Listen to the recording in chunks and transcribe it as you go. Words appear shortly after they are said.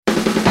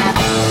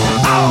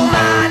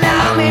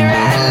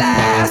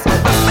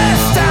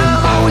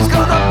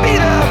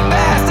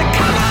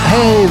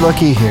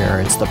Lucky here.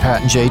 It's the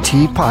Pat and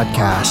JT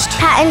podcast.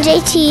 Pat and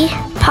JT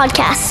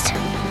podcast.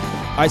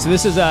 All right, so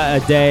this is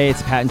a day.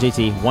 It's Pat and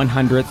JT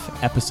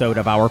 100th episode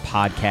of our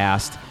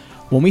podcast.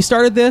 When we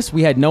started this,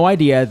 we had no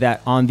idea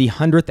that on the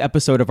 100th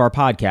episode of our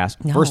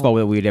podcast, first of all,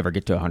 we'd ever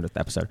get to a 100th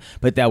episode,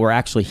 but that we're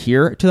actually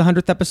here to the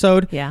 100th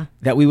episode,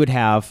 that we would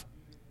have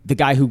the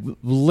guy who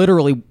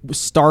literally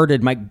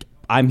started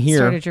I'm here.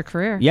 Started your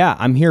career. Yeah,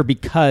 I'm here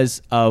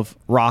because of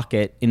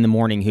Rocket in the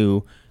Morning,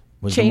 who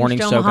was Changed the morning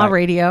show Omaha guy.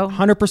 radio.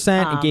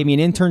 100%. It gave me an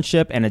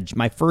internship, and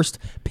my first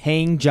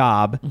paying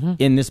job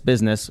in this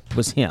business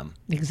was him.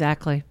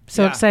 Exactly.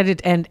 So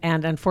excited, and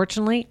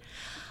unfortunately,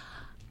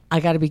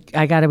 I gotta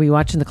be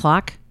watching the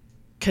clock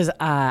because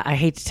I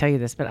hate to tell you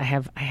this, but I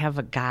have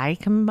a guy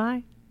coming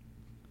by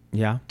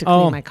Yeah. to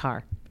clean my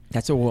car.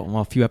 That's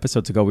a few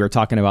episodes ago we were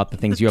talking about the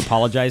things you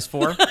apologize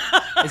for.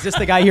 Is this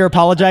the guy you're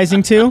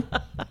apologizing to?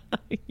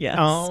 Yes.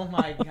 Oh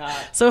my God.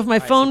 So if my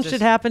phone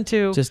should happen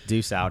to Just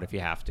deuce out if you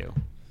have to.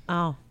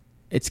 oh.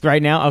 It's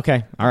right now?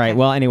 Okay. All right.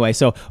 Well, anyway,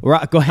 so go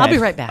ahead. I'll be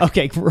right back.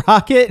 Okay.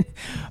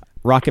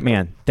 Rocket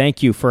Man,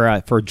 thank you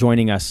for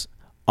joining us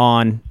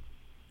on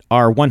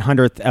our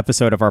 100th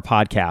episode of our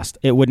podcast.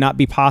 It would not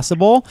be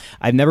possible.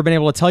 I've never been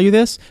able to tell you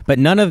this, but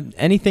none of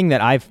anything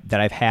that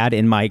I've had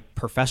in my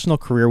professional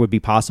career would be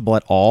possible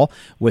at all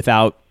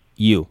without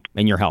you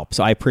and your help.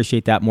 So I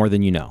appreciate that more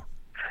than you know.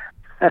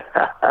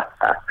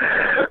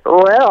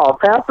 Well,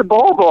 pass the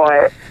ball,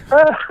 boy.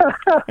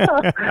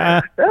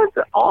 That's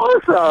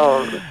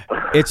awesome.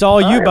 It's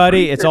all you,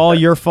 buddy. It's all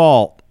your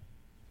fault.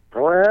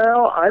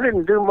 Well, I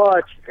didn't do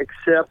much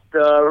except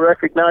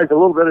recognize a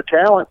little bit of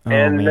talent,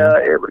 and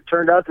it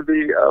turned out to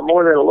be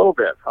more than a little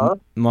bit, huh?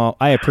 Well,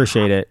 I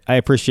appreciate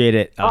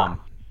it.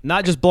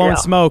 Not just blowing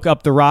smoke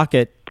up the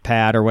rocket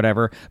pad or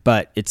whatever,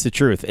 but it's the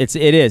truth. It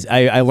is.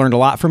 I learned a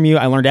lot from you.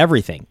 I learned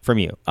everything from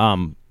you.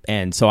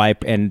 And so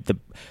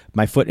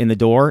my foot in the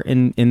door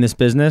in this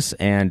business,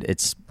 and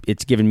it's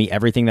given me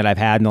everything that I've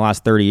had in the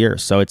last 30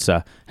 years. So it's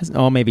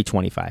maybe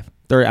 25,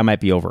 30. I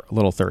might be over a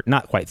little 30,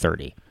 not quite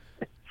 30.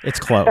 It's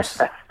close.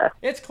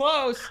 It's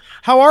close.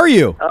 How are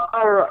you?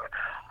 All right.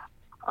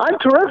 I'm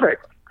terrific.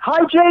 Hi,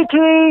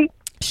 JT.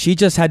 She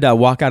just had to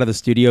walk out of the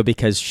studio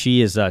because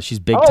she's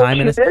big time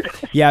in this. Did?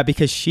 Yeah,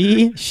 because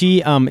she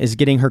is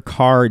getting her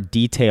car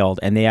detailed,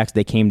 and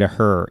they came to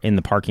her in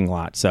the parking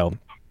lot. So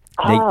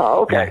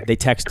they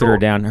texted her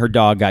down. Her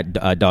dog got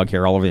dog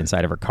hair all over the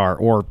inside of her car,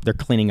 or they're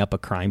cleaning up a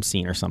crime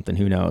scene or something.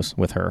 Who knows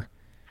with her?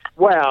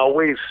 Well,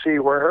 we see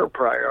where her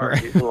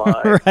priorities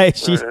lie. Right.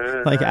 She's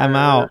like, I'm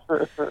out.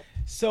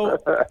 So,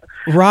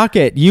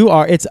 Rocket,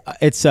 it's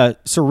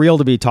surreal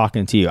to be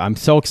talking to you. I'm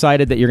so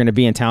excited that you're going to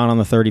be in town on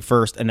the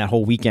 31st and that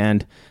whole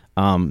weekend,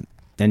 and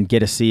get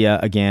to see you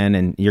again.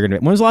 And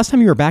when was the last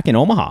time you were back in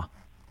Omaha?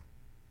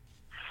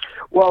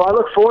 Well, I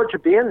look forward to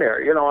being there.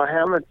 I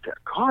haven't,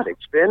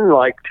 it's been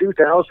like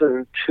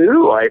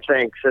 2002, I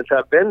think, since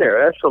I've been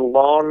there. That's a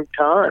long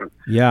time.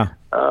 Yeah.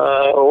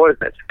 What is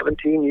that,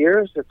 17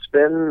 years? It's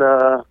been,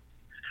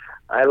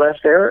 I left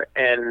there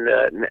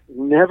and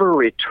never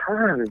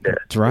returned.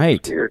 That's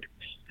right. Weird.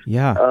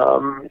 Yeah.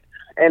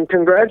 And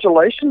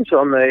congratulations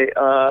on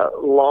the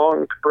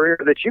long career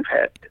that you've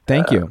had.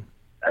 Thank you.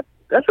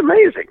 That's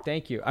amazing.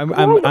 Thank you.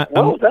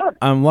 Well done.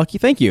 I'm lucky.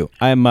 Thank you.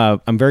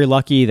 I'm very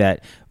lucky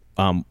that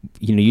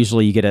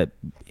usually you get to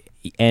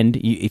end,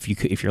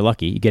 if you're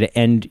lucky, you get to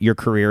end your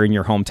career in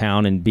your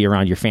hometown and be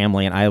around your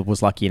family. And I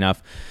was lucky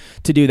enough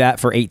to do that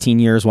for 18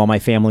 years while my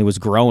family was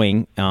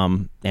growing,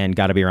 and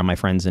got to be around my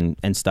friends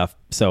and stuff.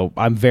 So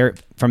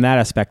from that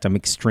aspect, I'm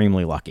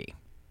extremely lucky.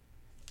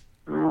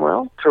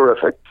 Well,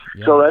 terrific.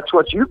 Yeah. So that's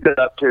what you've been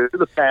up to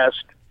the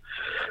past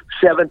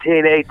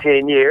 17,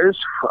 18 years.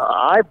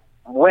 I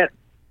went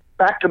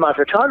back to my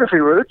photography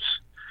roots.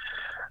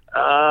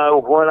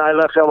 When I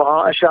left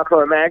Omaha, I shot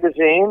for a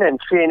magazine in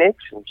Phoenix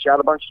and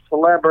shot a bunch of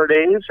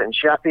celebrities and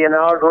shot the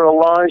inaugural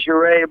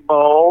lingerie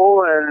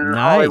bowl in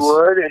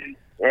Hollywood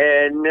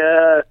and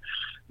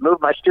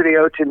moved my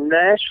studio to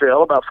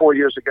Nashville about 4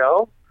 years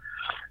ago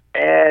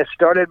and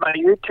started my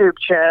YouTube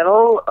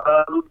channel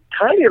a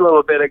tiny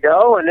little bit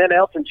ago. And then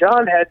Elton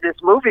John had this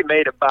movie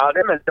made about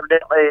him, and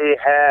evidently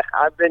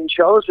I've been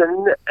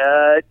chosen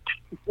to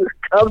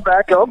come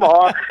back to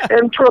Omaha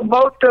and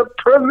promote the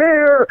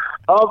premiere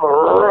of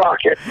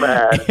Rocket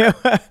Man.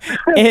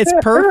 It's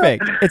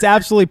perfect. It's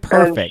absolutely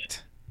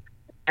perfect.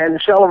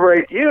 And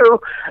celebrate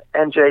you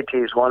and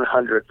JT's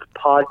 100th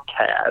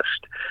podcast.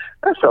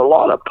 That's a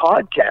lot of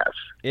podcasts.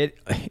 It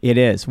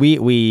is.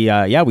 We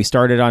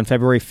started on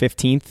February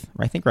 15th,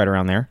 I think right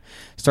around there.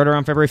 Started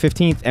around February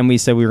 15th, and we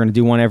said we were going to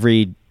do one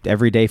every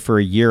day for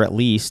a year at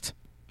least,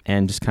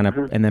 and just kind of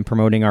and then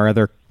promoting our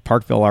other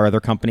Parkville, our other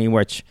company,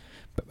 which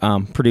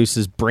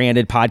produces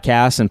branded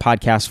podcasts and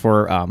podcasts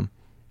for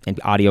and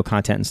audio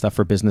content and stuff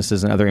for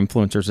businesses and other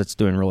influencers. That's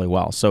doing really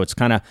well. So it's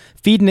kind of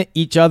feeding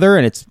each other,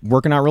 and it's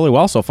working out really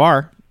well so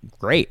far.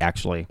 Great,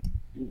 actually.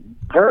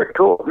 Very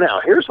cool. Now,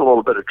 here's a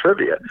little bit of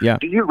trivia. Yeah.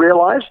 Do you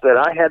realize that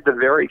I had the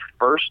very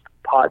first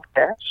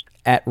podcast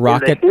at in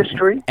the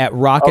history at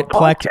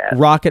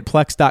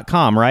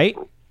Rocketplex.com, right?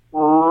 Right.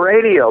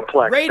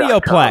 Radioplex.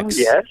 Radioplex.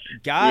 Yes.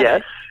 Got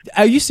yes. it.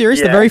 Are you serious?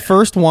 Yes. The very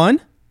first one?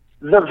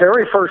 The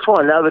very first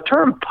one. Now, the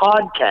term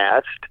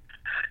podcast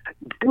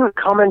didn't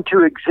come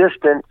into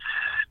existence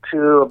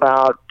to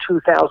about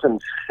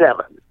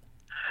 2007.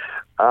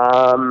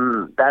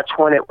 That's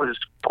when it was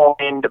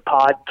coined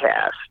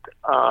podcast.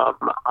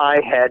 I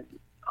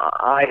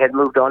had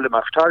moved on to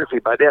my photography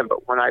by then,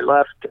 but when I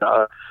left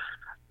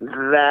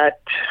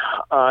that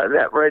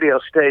radio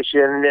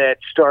station that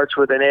starts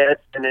with an S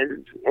and it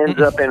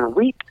ends up in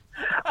wheat.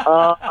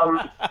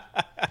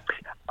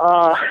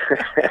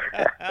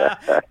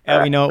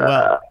 Yeah, we know it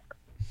well.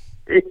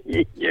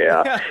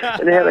 Yeah,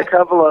 and they had a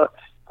couple of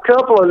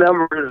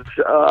numbers,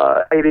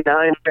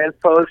 89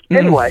 transposed.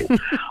 Anyway,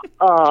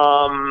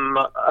 by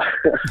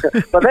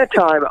that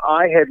time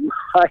I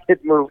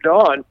had moved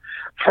on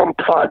from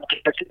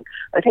podcasting.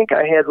 I think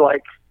I had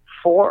like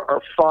 4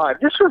 or 5.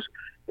 This was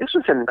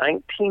in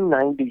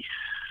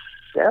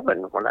 1997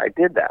 when I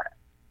did that.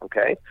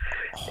 Okay,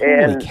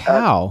 Holy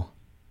cow!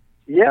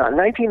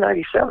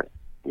 1997.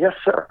 Yes,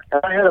 sir.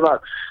 And I had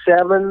about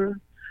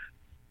 7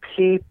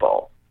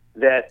 people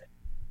that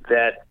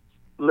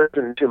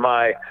listened to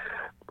my.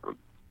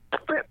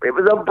 It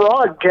was a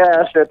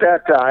broadcast at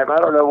that time. I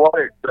don't know what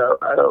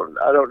I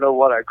don't know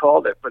what I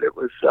called it, but it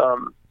was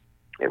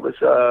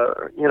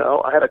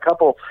I had a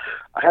couple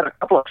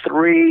of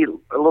 3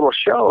 little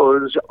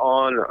shows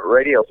on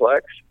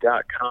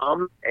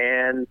Radioplex.com,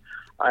 and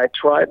I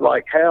tried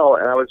like hell,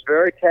 and I was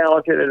very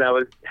talented, and I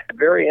had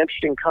very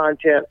interesting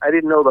content. I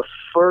didn't know the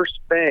first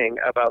thing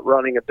about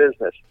running a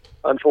business,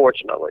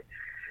 unfortunately,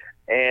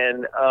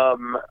 and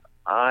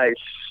I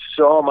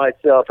saw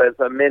myself as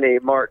a mini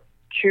Mark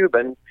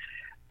Cuban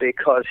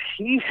because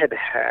he had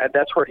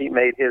that's where he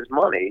made his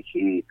money.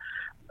 He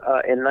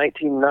in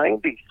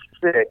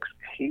 1996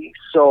 he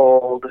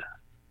sold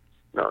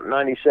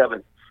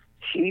 97.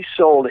 He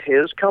sold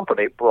his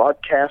company,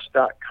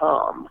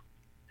 Broadcast.com,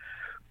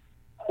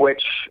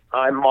 which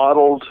I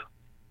modeled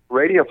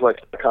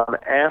Radioplex.com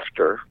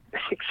after,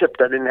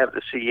 except I didn't have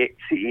the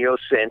CEO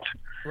sense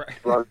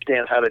to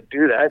understand how to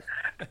do that.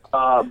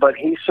 But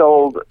he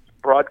sold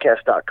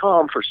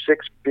Broadcast.com for $6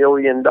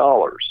 billion.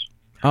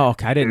 Oh,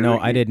 okay. I didn't know.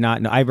 I did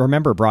not know. I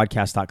remember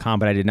Broadcast.com,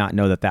 but I did not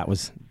know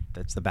that's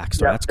the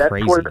backstory. Yeah, that's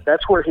crazy.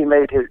 That's where he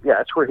made his. Yeah,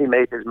 that's where he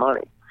made his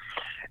money.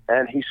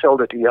 And he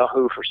sold it to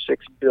Yahoo for $6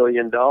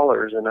 billion,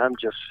 and I'm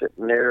just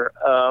sitting there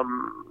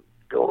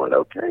going,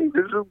 okay,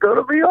 this is going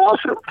to be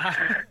awesome.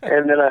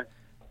 And then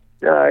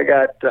I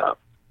got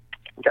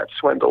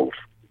swindled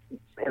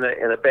in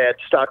a bad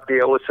stock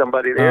deal with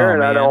somebody there,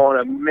 and I don't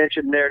want to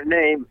mention their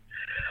name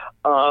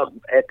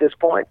at this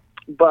point.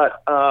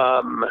 But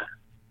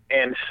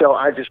and so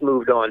I just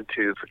moved on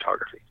to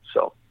photography,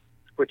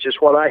 which is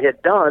what I had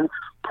done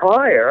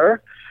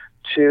prior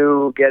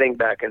to getting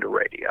back into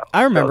radio.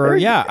 I remember,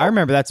 I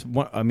remember. That's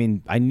one. I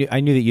mean, I knew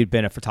that you'd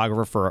been a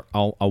photographer for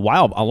a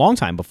long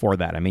time before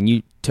that. I mean,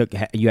 you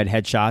had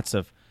headshots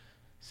of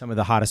some of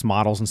the hottest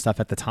models and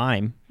stuff at the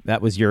time.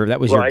 That was your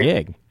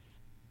gig.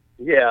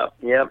 Yeah,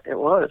 it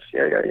was.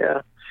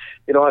 Yeah.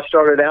 You know, I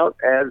started out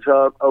as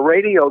a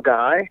radio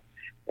guy,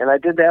 and I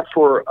did that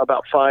for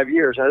about 5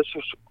 years. I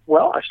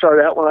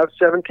started out when I was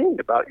 17,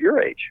 about your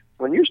age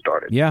when you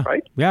started. Yeah,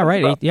 right. Yeah,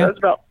 right.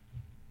 That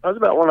was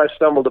about when I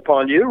stumbled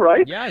upon you,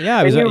 right?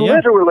 Yeah. And you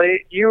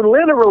literally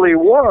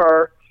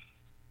were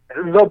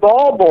the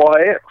ball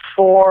boy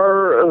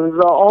for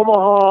the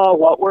Omaha.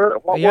 What were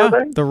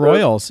they? The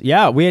Royals.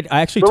 I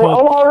actually told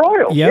Omaha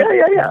Royals.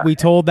 Yeah. We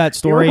told that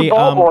story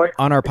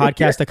on our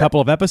podcast a couple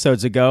of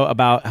episodes ago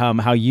about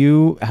how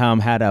you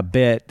had a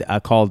bit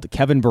called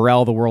Kevin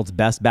Burrell, the world's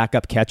best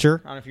backup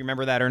catcher. I don't know if you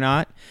remember that or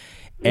not.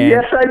 And,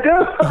 yes, I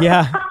do.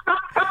 Yeah.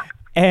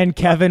 And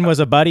Kevin was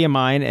a buddy of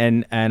mine,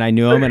 and I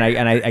knew him, and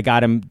I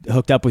got him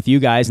hooked up with you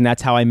guys, and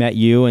that's how I met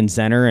you and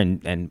Zenner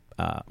and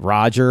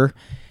Roger,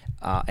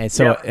 and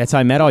so that's how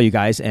I met all you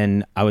guys.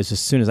 And I was, as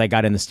soon as I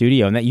got in the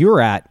studio, and that you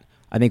were at,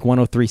 I think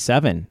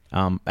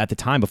 103.7 at the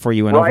time before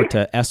you went over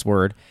to S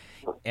Word,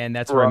 and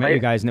that's where I met you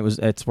guys, and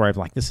it's where I'm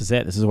like, this is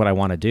it, this is what I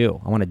want to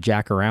do. I want to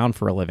jack around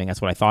for a living.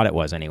 That's what I thought it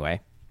was anyway.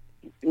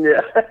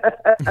 Yeah.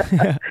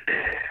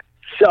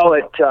 So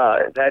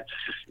that's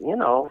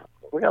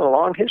we got a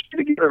long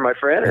history together, my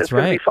friend. That's it's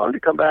going to be fun to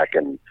come back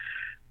and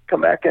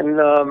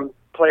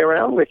play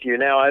around with you.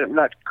 Now, I'm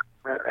not.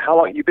 How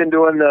long you been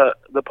doing the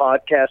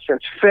podcast?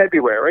 Since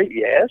February?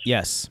 Yes.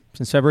 Yes,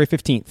 since February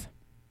 15th.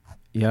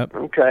 Yep.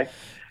 Okay.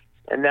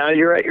 And now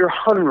you're at your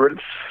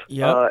 100th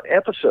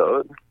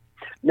episode.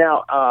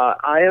 Now,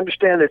 I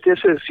understand that this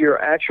is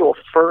your actual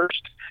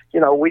first.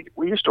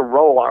 We used to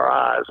roll our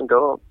eyes and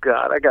go, oh,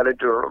 God, I got to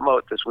do a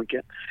remote this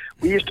weekend.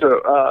 We used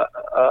to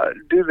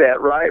do that,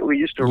 right? We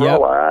used to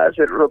roll our eyes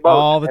at remote.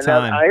 All the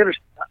time.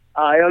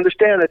 I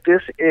understand that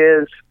this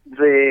is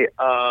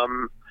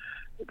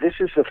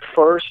the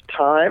first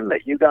time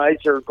that you guys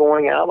are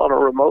going out on a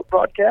remote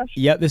broadcast?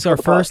 Yep, this is our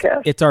first.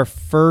 Podcast? It's our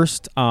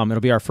first. It'll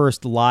be our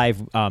first live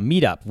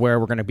meetup where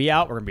we're going to be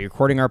out. We're going to be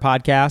recording our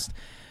podcast.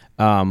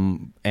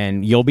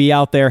 And you'll be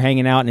out there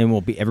hanging out, and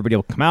then everybody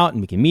will come out,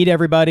 and we can meet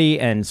everybody.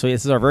 And so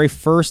this is our very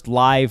first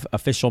live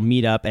official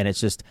meetup, and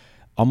it's just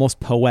almost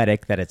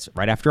poetic that it's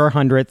right after our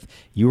 100th.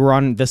 You were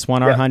on this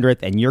one, our 100th,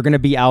 and you're going to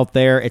be out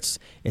there. It's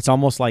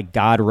almost like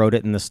God wrote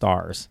it in the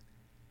stars.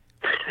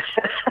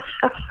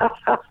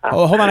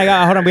 Oh, hold on.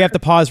 We have to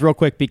pause real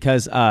quick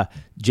because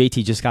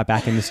JT just got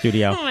back in the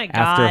studio. Oh my God.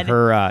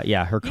 After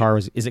her car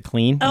was. Is it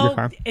clean? Your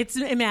car? It's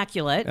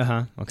immaculate.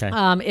 Okay.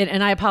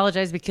 And I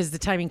apologize because the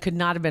timing could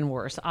not have been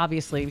worse.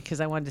 Obviously, because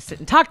I wanted to sit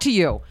and talk to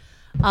you.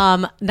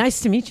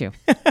 Nice to meet you.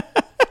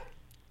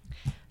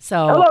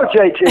 So hello,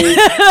 JT.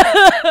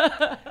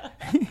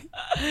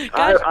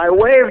 I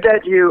waved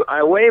at you.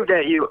 I waved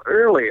at you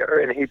earlier,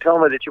 and he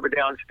told me that you were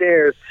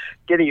downstairs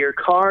getting your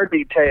car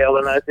detailed,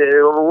 and I said,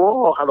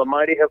 "Oh, how the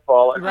mighty have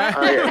fallen!" Right.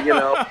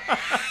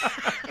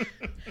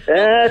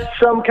 That's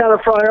some kind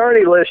of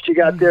priority list you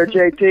got there,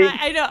 JT.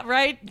 I know,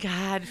 right?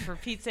 God, for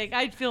Pete's sake,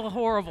 I'd feel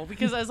horrible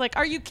because I was like,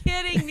 "Are you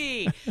kidding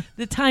me?"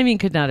 The timing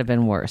could not have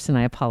been worse, and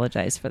I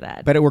apologize for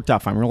that. But it worked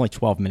out fine. We're only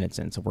 12 minutes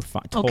in, so we're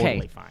fine.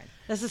 Totally fine.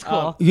 This is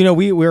cool.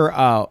 We're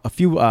a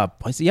few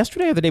was it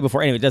yesterday or the day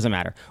before? Anyway, it doesn't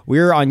matter. We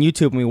were on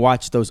YouTube and we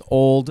watched those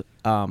old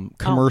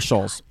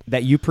commercials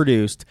that you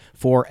produced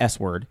for S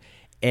Word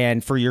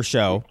and for your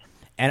show.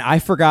 And I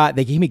forgot,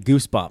 they gave me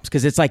goosebumps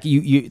because it's like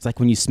it's like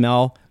when you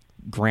smell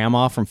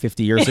grandma from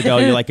 50 years ago,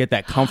 you like get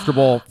that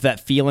comfortable, that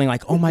feeling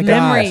like, oh my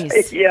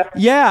gosh.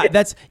 Yeah,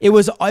 it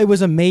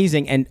was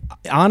amazing. And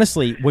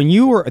honestly, when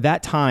you were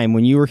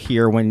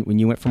here, when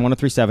you went from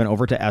 103.7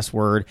 over to S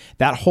Word,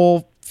 that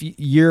whole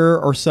year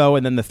or so,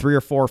 and then the 3 or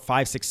 4,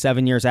 5, 6,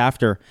 7 years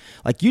after,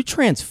 like you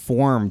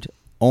transformed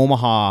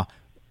Omaha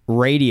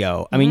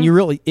radio. I mean,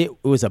 it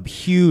was a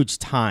huge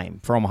time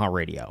for Omaha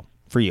radio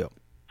for you.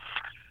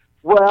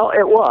 Well,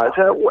 it was,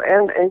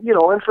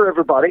 and for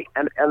everybody,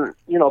 and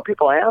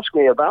people ask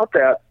me about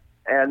that,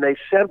 and they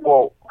said,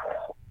 well,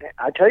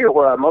 I tell you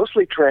what, I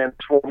mostly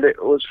transformed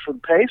it was for the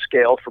pay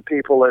scale for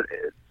people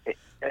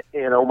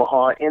in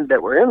Omaha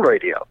that were in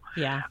radio.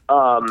 Yeah.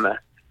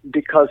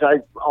 Because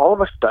I all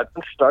of a sudden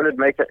started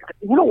making,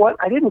 you know what,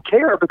 I didn't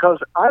care because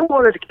I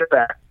wanted to get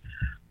back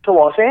to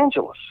Los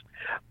Angeles.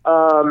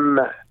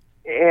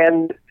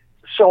 And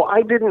so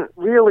I didn't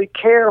really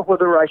care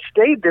whether I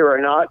stayed there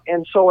or not.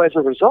 And so as a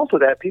result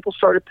of that, people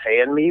started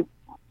paying me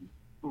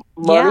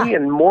money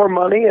and more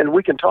money, and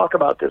we can talk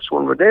about this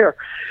when we're there.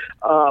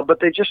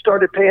 But they just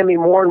started paying me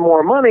more and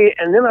more money,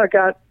 and then I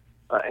got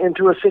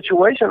into a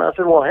situation. I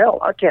said, well, hell,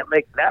 I can't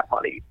make that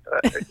money,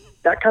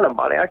 that kind of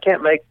money. I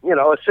can't make, a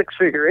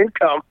 6-figure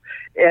income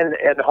in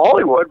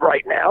Hollywood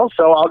right now,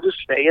 so I'll just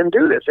stay and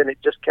do this. And it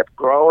just kept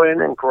growing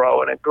and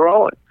growing and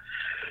growing.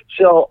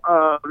 So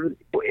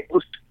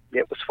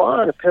it was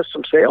fun. It pissed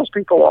some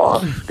salespeople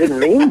off. Didn't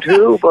mean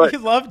to, but you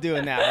love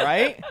doing that,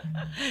 right?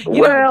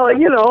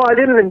 I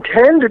didn't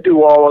intend to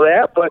do all of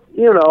that, but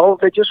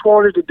they just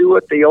wanted to do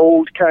it the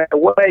old kind of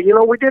way.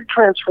 We did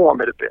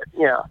transform it a bit.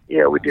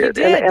 Yeah, we did.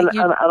 And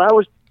I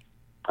was.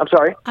 I'm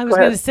sorry. I was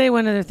going to say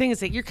one other thing is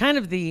that you're kind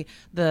of the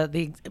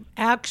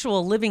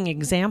actual living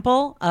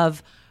example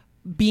of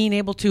being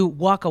able to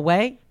walk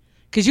away.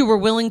 Because you were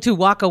willing to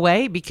walk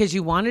away because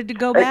you wanted to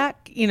go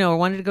back, or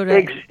wanted to go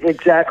to...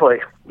 Exactly.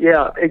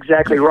 Yeah,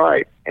 exactly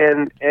right.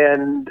 And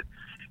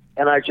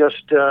I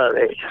just,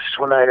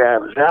 when I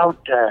was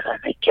out,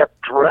 they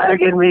kept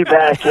dragging me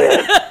back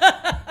in.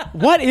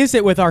 What is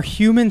it with our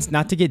humans,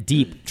 not to get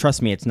deep,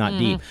 trust me, it's not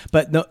deep,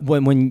 but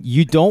when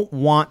you don't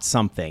want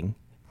something,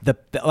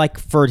 like,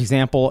 for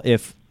example,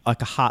 if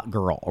like a hot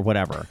girl or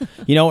whatever,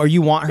 or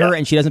you want her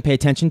and she doesn't pay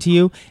attention to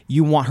you,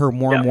 you want her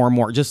more and more and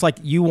more. Just like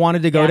you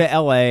wanted to go to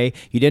LA,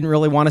 you didn't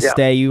really want to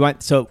stay.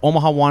 So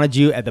Omaha wanted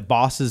you, at the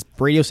bosses,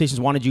 radio stations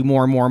wanted you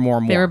more and more and more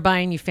and more. They were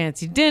buying you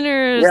fancy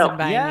dinners, and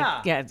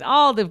buying you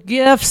all the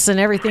gifts and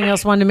everything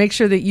else, wanted to make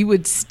sure that you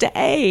would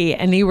stay.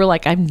 And you were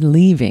like, I'm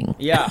leaving.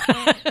 Yeah.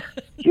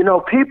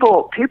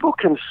 People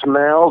can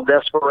smell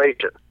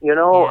desperation.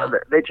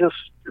 They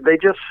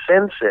just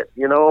sense it.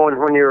 And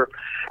when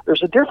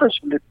there's a difference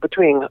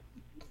between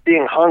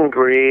being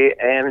hungry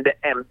and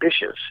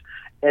ambitious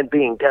and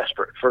being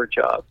desperate for a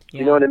job. Yeah.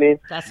 You know what I mean?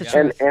 That's the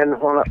truth. And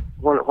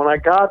when I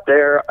got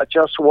there, I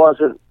just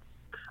wasn't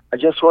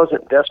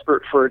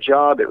desperate for a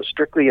job. It was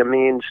strictly a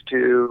means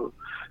to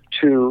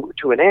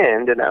an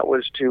end, and that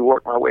was to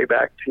work my way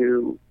back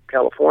to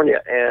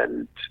California.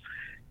 And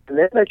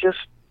then they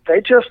just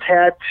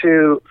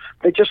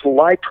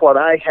liked what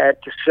I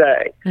had to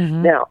say.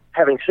 Mm-hmm. Now,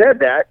 having said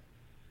that,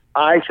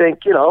 I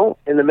think,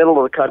 in the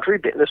middle of the country,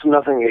 this is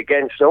nothing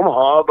against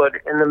Omaha, but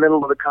in the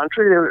middle of the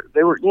country,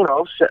 they were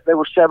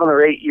 7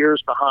 or 8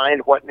 years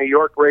behind what New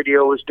York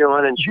radio was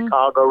doing and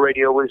Chicago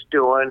radio was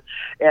doing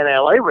and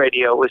LA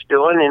radio was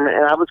doing. And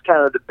I was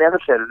kind of the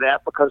benefit of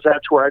that because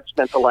that's where I'd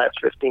spent the last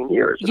 15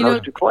 years in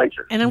those two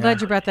places. And I'm glad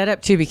you brought that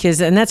up too,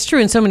 and that's true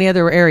in so many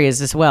other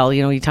areas as well.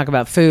 You talk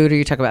about food or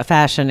you talk about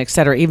fashion, et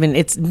cetera. Even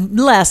it's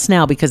less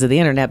now because of the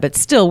internet, but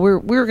still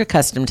we're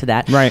accustomed to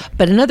that. Right.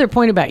 But another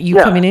point about you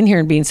coming in here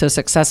and being so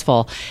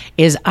successful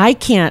is I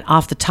can't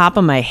off the top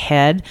of my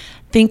head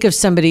think of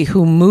somebody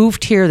who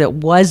moved here that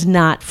was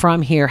not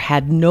from here,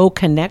 had no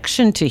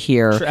connection to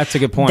here. That's a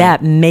good point.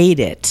 That made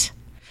it.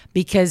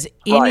 Because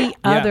any Right. Yeah,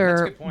 that's a other,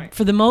 good point.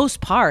 for the most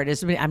part,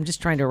 I'm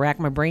just trying to rack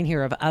my brain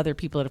here of other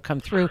people that have come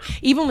through.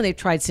 Even when they've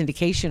tried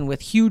syndication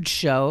with huge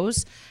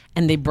shows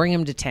and they bring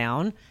them to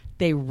town,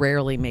 they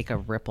rarely make a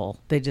ripple.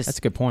 They just, That's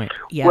a good point.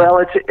 yeah. Well,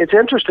 it's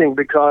interesting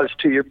because,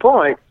 to your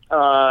point,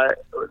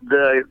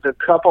 the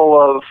couple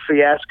of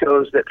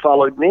fiascos that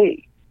followed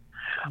me,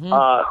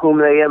 whom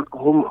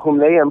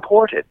they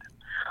imported,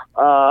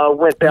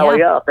 went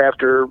belly up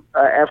after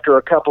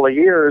a couple of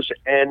years,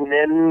 and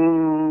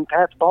then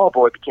Pat's Ball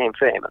Boy became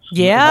famous.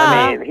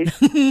 Yeah. I mean,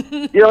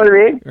 you know what I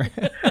mean?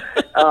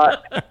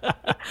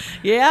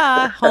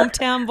 Yeah,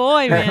 hometown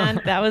boy,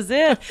 man. That was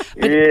it.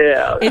 But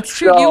Yeah, it's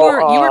true. So, You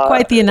were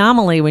quite the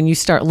anomaly when you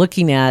start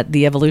looking at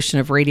the evolution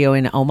of radio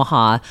in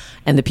Omaha,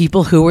 and the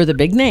people who were the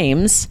big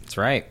names That's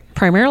right.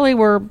 primarily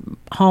were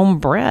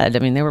homebred. I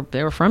mean,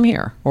 they were from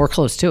here or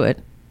close to it,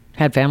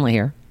 had family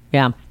here.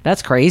 Yeah,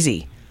 that's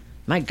crazy.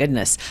 My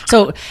goodness.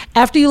 So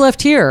after you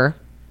left here,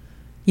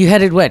 you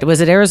headed what?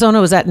 Was it Arizona?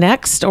 Was that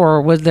next,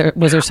 or was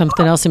there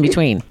something else in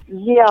between?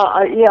 Yeah,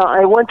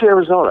 I went to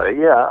Arizona.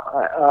 Yeah,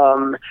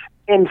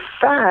 in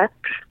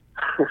fact,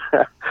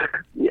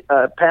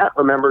 Pat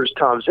remembers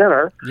Tom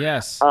Zinner.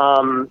 Yes.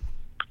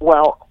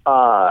 Well,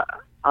 I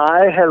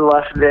had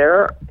left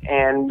there,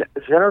 and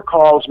Zinner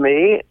calls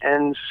me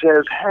and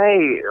says,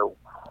 "Hey,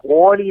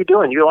 what are you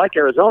doing? You like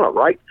Arizona,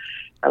 right?"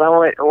 And I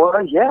went,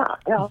 "Well, yeah,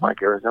 I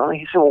like Arizona."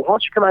 He said, "Well, why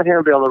don't you come out here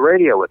and be on the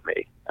radio with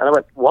me?" And I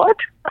went, "What?"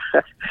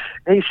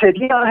 And he said,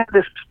 "Yeah, I have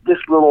this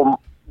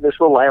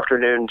little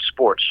afternoon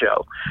sports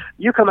show.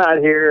 You come out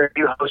here,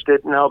 you host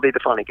it, and I'll be the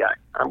funny guy."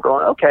 I'm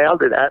going, "Okay, I'll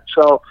do that."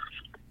 So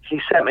he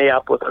set me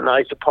up with a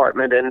nice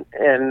apartment,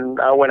 and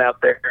I went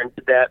out there and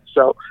did that.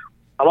 So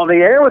I'm on the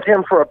air with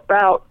him for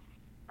about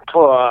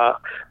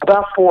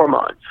 4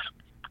 months,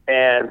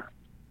 and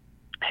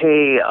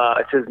he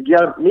says,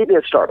 "Yeah, meet me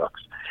at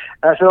Starbucks."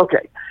 And I said,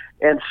 "Okay."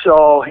 And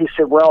so he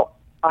said, "Well,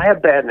 I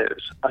have bad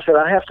news." I said,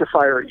 "I have to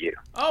fire you."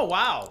 Oh,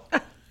 wow.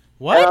 And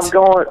What? I'm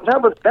going,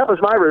 that was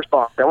my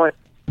response. I went,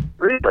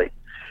 "Really?"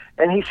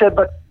 And he said,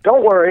 "But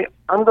don't worry,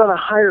 I'm going to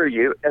hire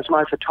you as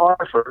my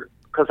photographer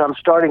because I'm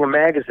starting a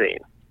magazine."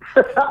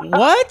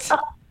 What?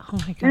 Oh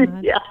my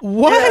God. Yeah.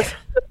 What?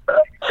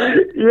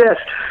 Yes.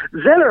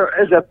 Zinner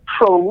is a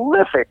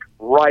prolific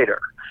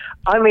writer.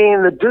 I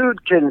mean, the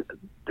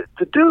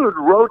dude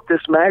wrote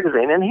this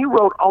magazine, and he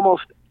wrote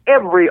almost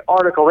every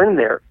article in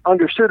there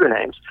under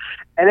pseudonyms,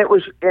 and it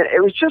was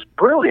just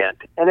brilliant.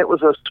 And it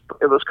was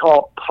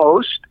called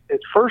Post.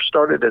 It first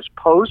started as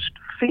Post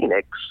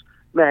Phoenix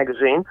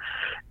magazine,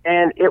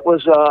 and it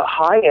was a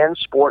high-end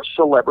sports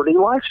celebrity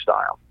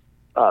lifestyle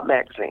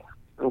magazine.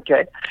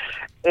 Okay,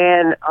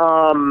 and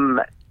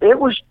it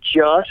was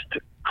just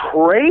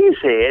crazy.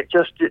 It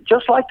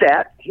just like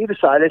that. He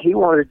decided he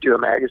wanted to do a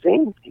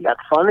magazine. He got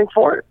funding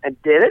for it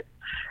and did it.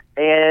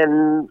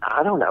 And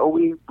I don't know,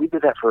 we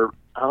did that for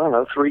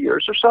 3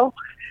 years or so.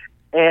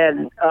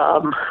 And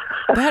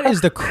That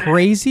is the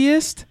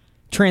craziest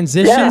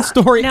transition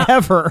story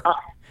ever.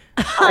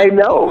 I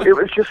know, it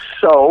was just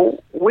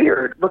so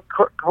weird. But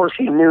of course,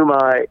 he knew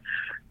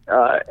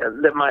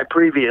that my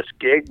previous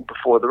gig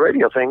before the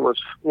radio thing was,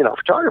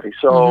 photography.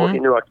 So he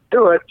knew I could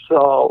do it.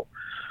 So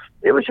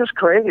it was just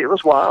crazy. It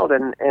was wild,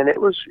 and it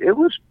was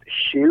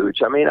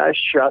huge. I mean, I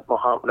shot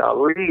Muhammad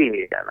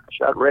Ali, and I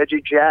shot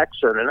Reggie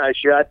Jackson, and I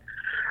shot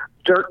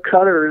Dirk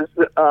Cutter's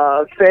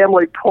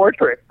family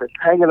portrait that's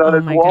hanging on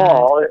his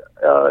wall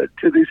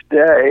to this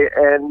day.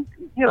 And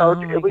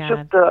it was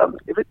just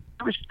it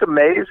was just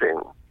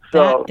amazing.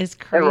 So, That is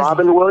crazy. And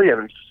Robin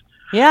Williams.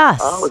 Yes.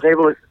 I was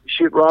able to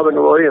shoot Robin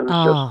Williams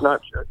just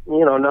not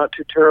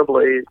too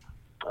terribly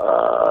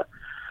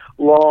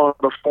long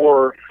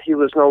before he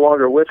was no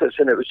longer with us,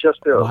 and it was just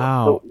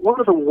one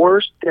of the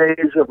worst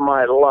days of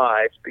my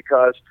life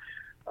because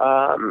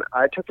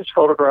I took this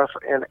photograph,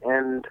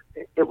 and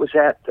it was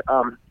at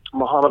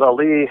Muhammad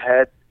Ali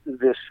had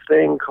this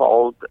thing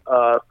called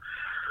what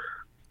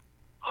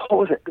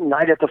was it,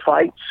 Night at the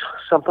Fights,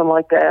 something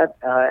like that,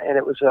 and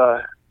it was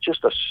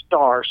just a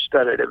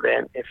star-studded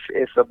event.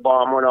 If the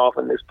bomb went off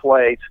in this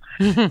place,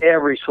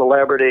 every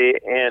celebrity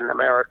in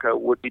America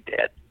would be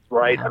dead.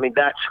 Right? Wow. I mean,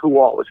 that's who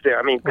all was there.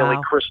 I mean, Billy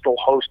Crystal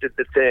hosted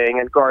the thing,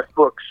 and Garth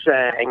Brooks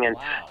sang, and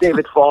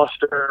David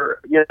Foster,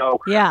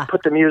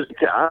 put the music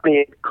to. I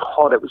mean,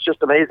 God, it was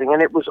just amazing.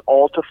 And it was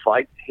all to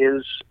fight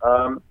his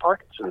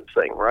Parkinson's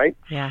thing, right?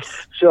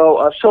 Yes.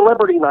 So,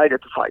 Celebrity Night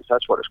at the Fights,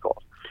 that's what it's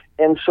called.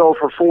 And so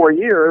for 4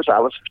 years, I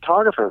was a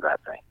photographer of that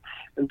thing.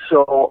 And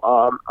so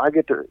I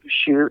get to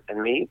shoot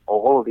and meet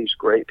all of these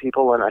great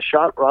people. And I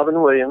shot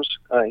Robin Williams.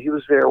 He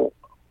was there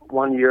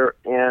one year,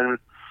 and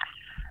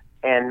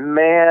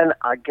man,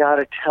 I got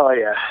to tell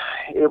you,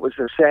 it was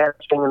the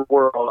saddest thing in the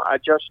world. I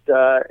just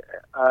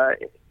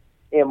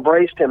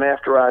embraced him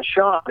after I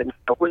shot and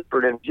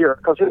whispered in his ear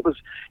because it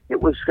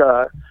was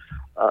kind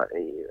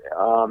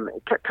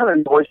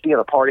of noisy in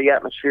a party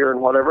atmosphere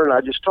and whatever. And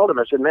I just told him,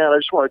 I said, "Man, I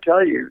just want to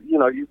tell you,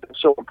 you've been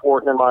so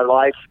important in my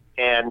life,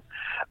 and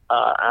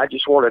I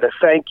just wanted to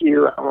thank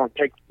you. I won't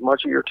take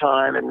much of your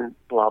time and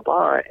blah,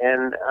 blah.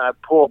 And I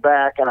pulled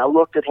back and I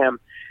looked at him,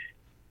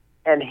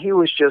 and he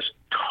was just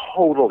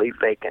totally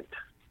vacant.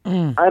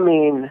 I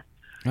mean,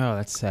 Oh,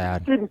 that's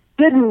sad. didn't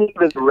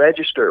even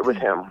register with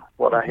him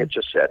what I had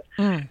just said.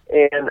 And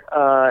then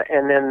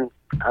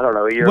I don't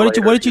know, a year What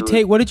did later, you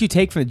take? What did you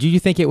take from it? Do you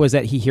think it was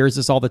that he hears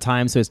this all the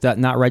time, so it's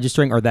not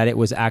registering, or that it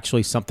was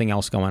actually something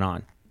else going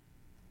on?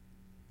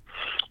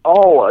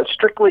 Oh,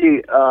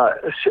 strictly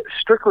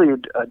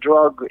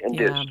drug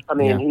induced. Yeah. I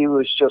mean, Yeah. he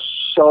was just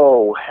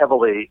so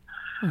heavily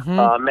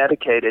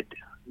medicated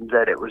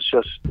that it was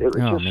just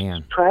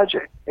man.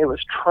 tragic. It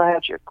was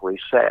tragically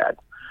sad.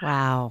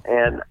 Wow.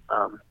 And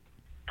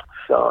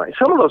so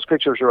some of those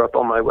pictures are up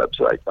on my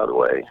website, by the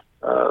way.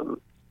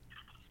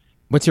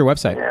 What's your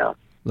website? Yeah.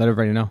 Let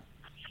everybody know.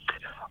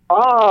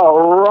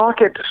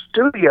 Rocket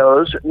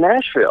Studios,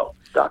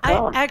 Nashville.com.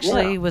 I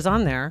actually was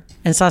on there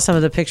and saw some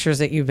of the pictures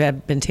that you've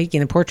been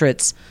taking, the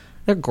portraits.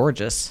 They're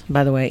gorgeous,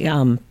 by the way.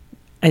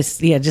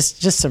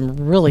 Just some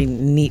really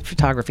neat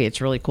photography.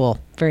 It's really cool.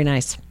 Very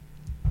nice.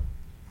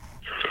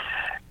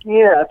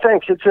 Yeah,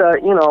 thanks. It's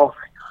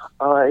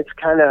it's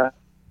kind of,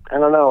 I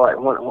don't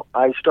know.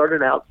 I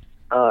started out,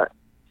 as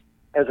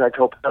I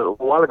told you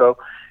a while ago,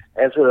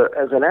 as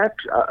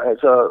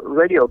a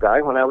radio guy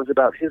when I was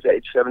about his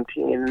age,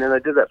 17, and then I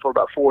did that for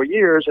about 4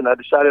 years, and I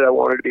decided I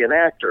wanted to be an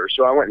actor,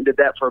 so I went and did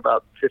that for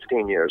about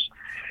 15 years,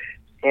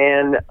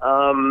 and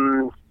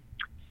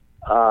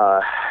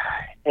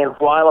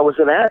while I was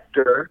an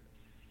actor,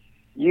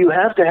 you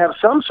have to have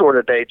some sort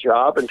of day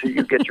job until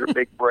you get your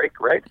big break,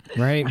 right?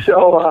 Right.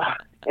 So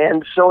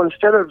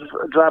instead of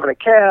driving a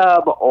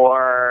cab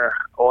or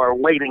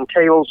waiting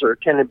tables or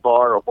attending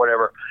bar or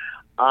whatever,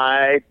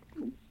 I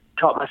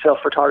taught myself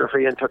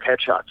photography and took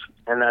headshots,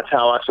 and that's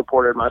how I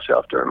supported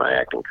myself during my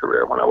acting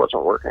career when I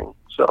wasn't working.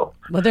 So,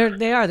 well,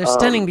 they're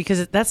stunning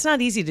because that's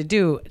not easy to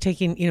do.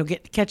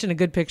 Catching a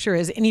good picture,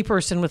 as any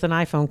person with an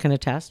iPhone can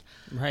attest.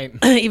 Right.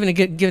 Even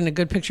getting a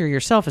good picture of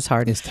yourself is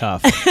hard. It's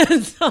tough.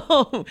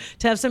 So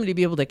to have somebody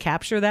be able to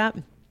capture that,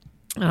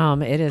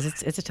 it is.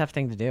 It's a tough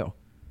thing to do.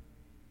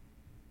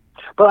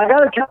 but I got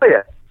to tell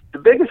you,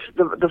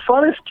 the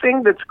funnest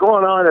thing that's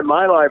going on in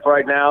my life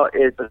right now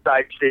is,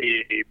 besides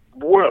the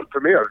world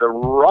premiere of the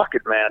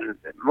Rocket Man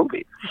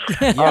movie,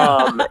 and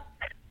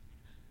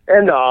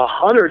the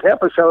 100th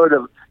episode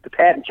of the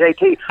Pat and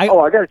JT. I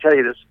got to tell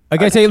you this. I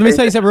gotta tell you, let me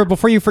tell you something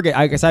before you forget.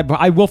 I guess I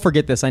will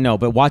forget this. I know,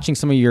 but watching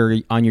some of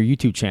on your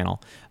YouTube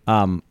channel,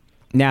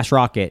 Nash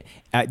Rocket,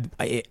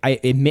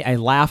 I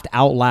laughed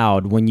out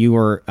loud when you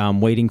were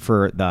waiting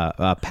for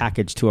the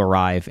package to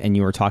arrive, and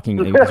you were talking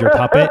with your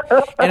puppet.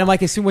 And I'm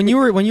like, so when you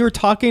were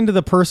talking to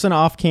the person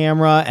off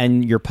camera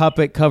and your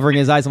puppet covering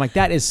his eyes, I'm like,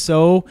 that is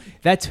so.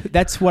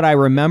 That's what I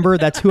remember.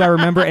 That's who I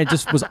remember, and it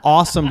just was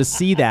awesome to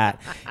see that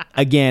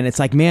again. It's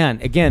like,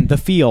 man, again, the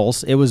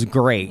feels. It was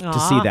great to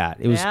see that.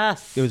 It was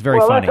very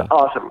funny. That's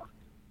awesome.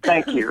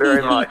 Thank you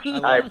very much.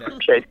 I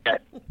appreciate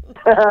that.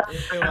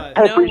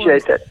 I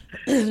appreciate that.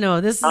 No,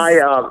 this is.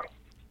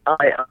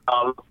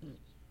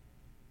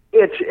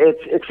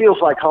 It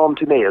feels like home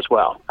to me as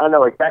well. I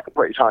know exactly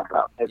what you're talking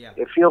about.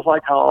 It feels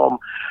like home.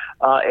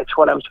 It's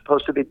what I'm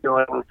supposed to be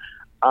doing.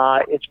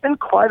 It's been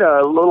quite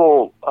a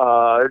little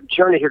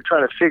journey here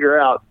trying to figure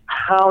out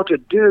how to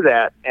do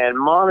that and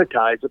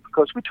monetize it,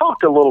 because we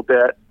talked a little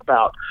bit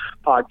about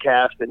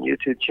podcast and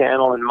YouTube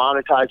channel and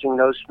monetizing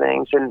those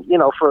things. And,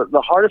 for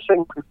the hardest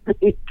thing for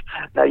me,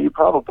 now you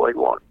probably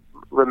won't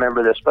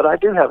remember this, but I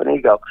do have an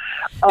ego.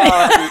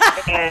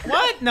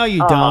 What? No, you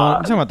don't.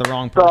 I'm talking about the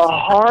wrong person. The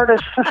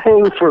hardest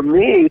thing for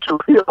me to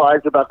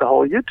realize about the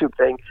whole YouTube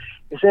thing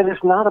is that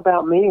it's not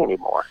about me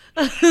anymore.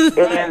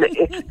 And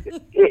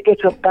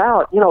it's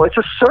about, it's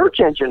a search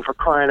engine, for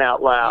crying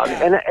out loud.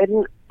 And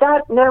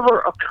that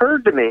never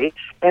occurred to me.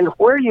 And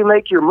where you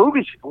make your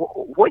movies,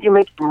 what you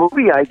make your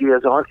movie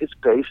ideas on is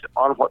based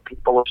on what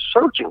people are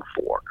searching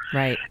for.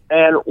 Right.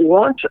 And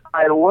once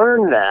I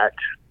learned that,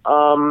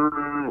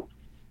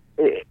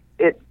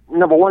 it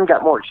number one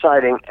got more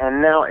exciting,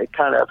 and now it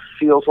kind of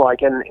feels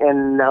like,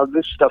 and now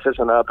this stuff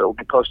isn't up, it'll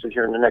be posted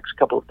here in the next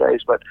couple of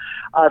days, but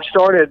I've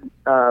started,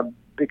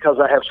 because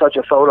I have such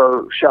a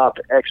Photoshop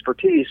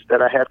expertise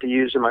that I have to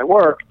use in my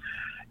work,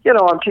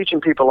 I'm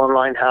teaching people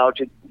online how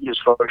to use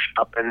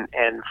Photoshop and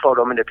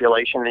photo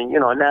manipulation and,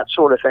 and that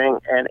sort of thing,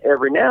 and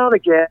every now and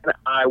again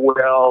I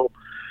will,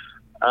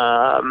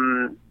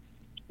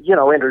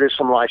 introduce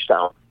some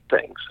lifestyle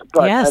things,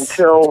 but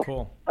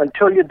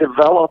until you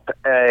develop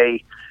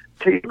a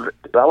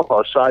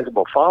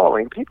sizable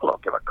following, people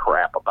don't give a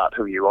crap about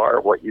who you are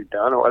or what you've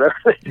done or whatever.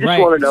 They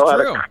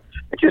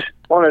just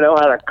want to know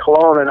how to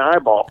clone an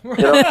eyeball.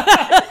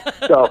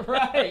 So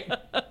right.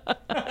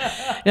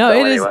 No,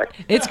 anyway.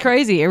 It's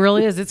crazy. It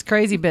really is. It's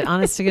crazy. But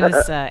honest to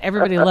goodness,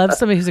 everybody loves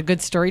somebody who's a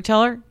good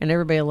storyteller, and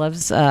everybody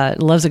loves a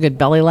good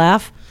belly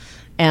laugh.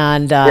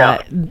 And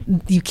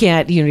you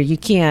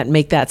can't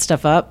make that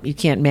stuff up. You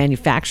can't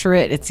manufacture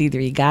it. It's either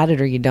you got it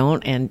or you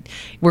don't, and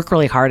work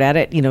really hard at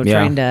it,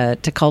 trying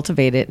to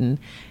cultivate it and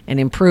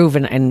improve,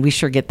 and we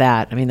sure get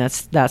that. I mean,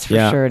 that's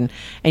for sure.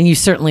 And you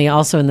certainly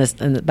also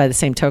by the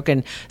same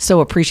token,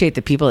 so appreciate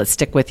the people that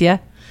stick with you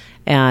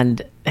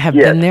and have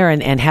been there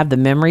and have the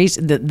memories.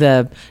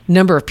 The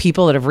number of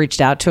people that have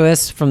reached out to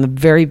us from the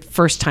very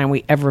first time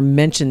we ever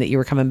mentioned that you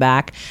were coming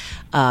back,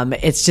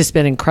 it's just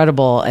been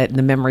incredible at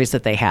the memories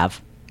that they have.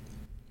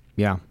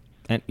 Yeah.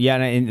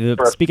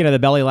 Speaking of the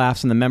belly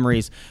laughs and the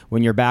memories,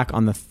 when you're back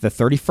on the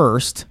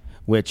 31st,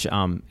 which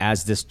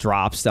as this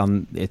drops,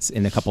 it's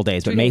in a couple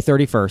days, but May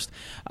 31st,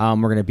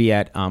 we're going to be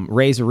at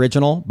Ray's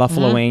Original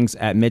Buffalo Wings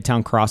at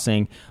Midtown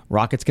Crossing.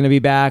 Rocket's going to be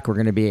back. We're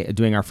going to be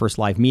doing our first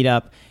live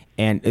meetup.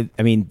 And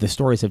the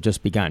stories have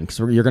just begun, because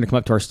you're going to come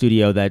up to our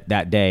studio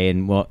that day,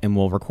 and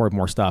we'll record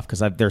more stuff,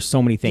 because there's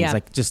so many things.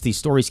 Like, just these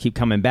stories keep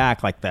coming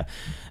back. Like the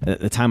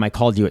time I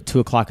called you at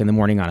 2:00 in the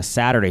morning on a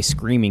Saturday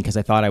screaming because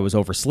I thought I was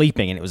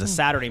oversleeping, and it was a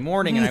Saturday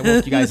morning, and I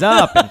woke you guys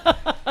up. And,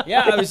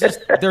 it was just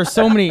there's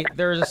so many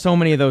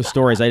of those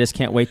stories. I just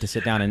can't wait to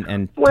sit down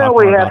and talk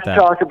more about that.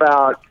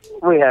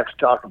 We have to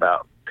talk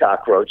about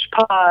cockroach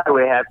pie.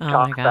 We have to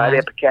talk about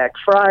Ipecac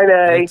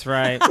Friday. That's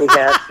right. We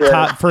have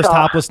to first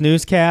topless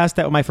newscast.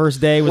 That was my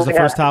first day. Was the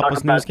first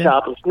topless newscast.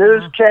 Topless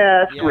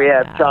newscast. We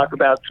have to talk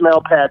about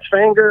Smell Pat's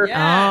finger. Yes.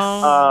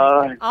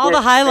 All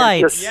the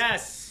highlights.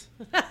 Yes.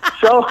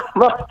 So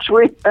much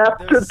we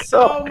have to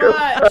talk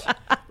about.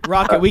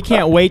 Rocket, we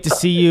can't wait to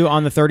see you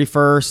on the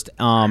 31st.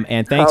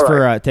 And thanks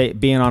for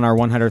being on our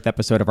 100th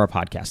episode of our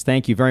podcast.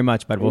 Thank you very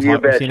much, bud. We'll see you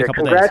in a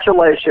couple days.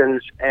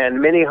 Congratulations, and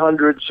many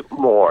hundreds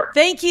more.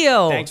 Thank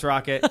you. Thanks,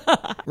 Rocket.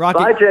 Bye,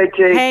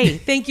 JT. Hey,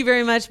 thank you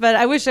very much, bud.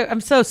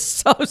 I'm so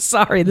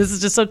sorry. This is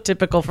just so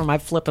typical for my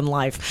flippin'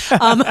 life.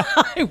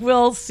 I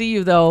will see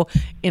you, though,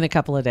 in a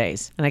couple of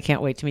days, and I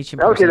can't wait to meet you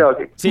in person.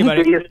 Okay. See you,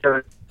 buddy. See you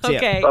soon.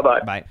 Okay.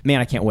 Bye-bye. Bye.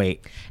 Man, I can't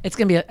wait. It's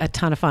going to be a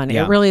ton of fun.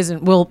 Yeah. It really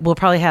isn't. We'll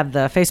probably have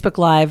the Facebook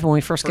Live when we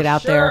first get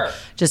out there,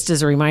 just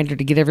as a reminder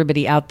to get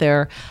everybody out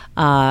there.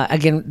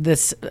 Again,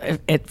 this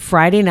at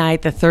Friday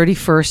night, the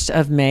 31st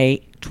of May,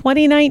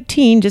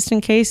 2019, just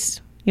in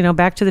case,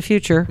 Back to the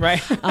Future.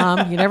 Right.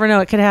 You never know.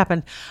 It could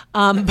happen.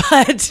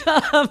 But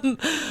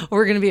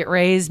we're going to be at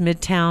Ray's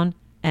Midtown,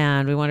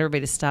 and we want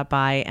everybody to stop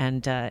by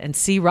and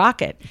see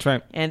Rocket. That's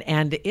right.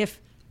 And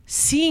if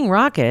seeing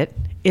Rocket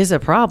is a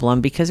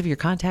problem because of your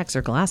contacts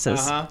or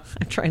glasses. I'm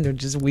trying to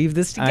just weave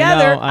this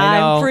together. I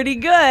know. I'm pretty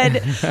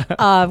good.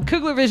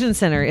 Kugler Vision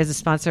Center is a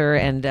sponsor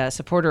and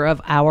supporter of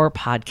our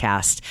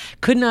podcast.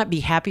 Could not be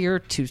happier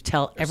to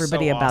tell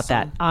everybody about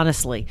that.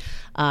 Honestly,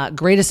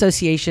 great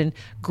association,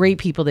 great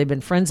people. They've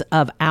been friends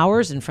of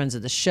ours and friends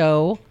of the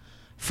show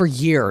for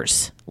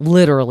years,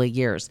 literally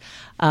years.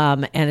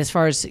 And as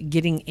far as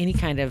getting any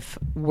kind of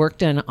work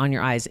done on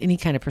your eyes, any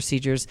kind of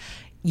procedures,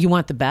 you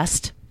want the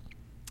best.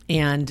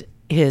 And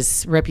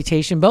his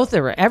reputation,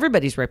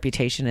 everybody's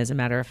reputation, as a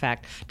matter of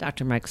fact,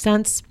 Dr. Mike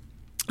Sense,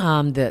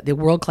 the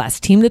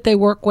world-class team that they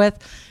work with,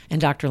 and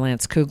Dr.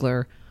 Lance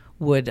Kugler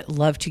would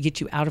love to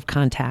get you out of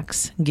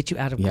contacts and get you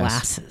out of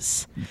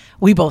glasses.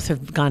 We both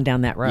have gone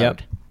down that road.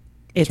 Yep.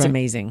 It's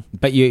amazing.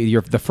 But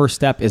the first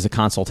step is a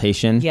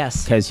consultation.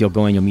 Yes. Because you'll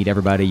go and you'll meet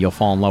everybody. You'll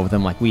fall in love with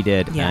them like we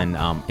did, and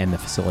the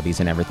facilities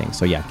and everything.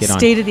 So get on.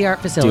 State-of-the-art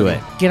facility. Do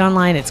it. Get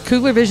online. It's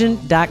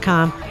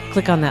KuglerVision.com.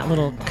 Click on that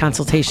little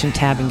consultation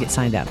tab and get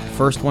signed up.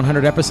 First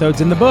 100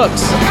 episodes in the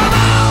books.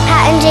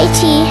 Pat and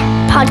JT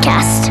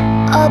Podcast.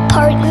 A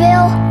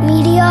Parkville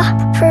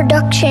Media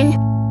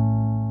Production.